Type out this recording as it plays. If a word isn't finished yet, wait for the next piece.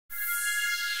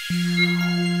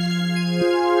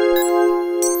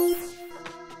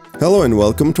Hello and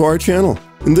welcome to our channel.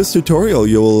 In this tutorial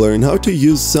you will learn how to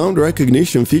use sound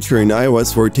recognition feature in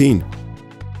iOS 14.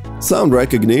 Sound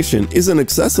recognition is an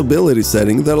accessibility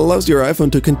setting that allows your iPhone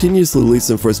to continuously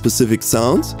listen for specific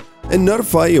sounds and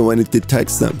notify you when it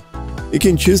detects them. You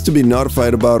can choose to be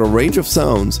notified about a range of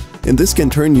sounds, and this can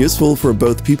turn useful for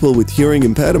both people with hearing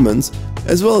impediments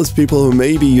as well as people who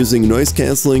may be using noise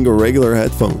cancelling or regular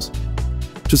headphones.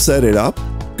 To set it up,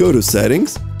 go to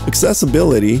Settings,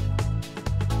 Accessibility,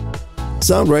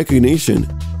 Sound Recognition,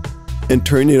 and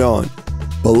turn it on.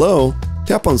 Below,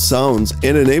 tap on Sounds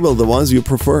and enable the ones you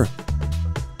prefer.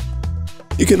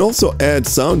 You can also add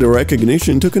sound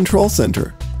recognition to Control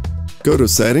Center. Go to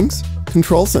Settings,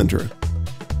 Control Center.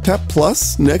 Tap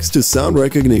plus next to Sound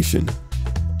Recognition.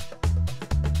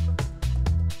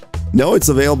 Now it's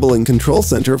available in Control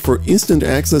Center for instant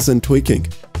access and tweaking.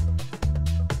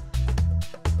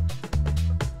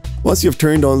 Once you've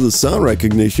turned on the sound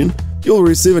recognition, you'll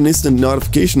receive an instant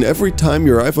notification every time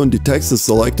your iPhone detects the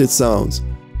selected sounds.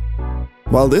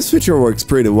 While this feature works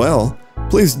pretty well,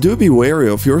 please do be wary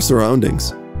of your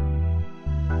surroundings.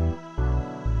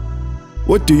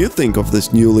 What do you think of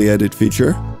this newly added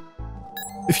feature?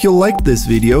 If you liked this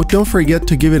video, don't forget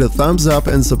to give it a thumbs up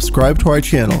and subscribe to our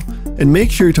channel, and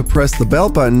make sure to press the bell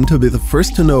button to be the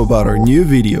first to know about our new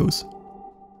videos.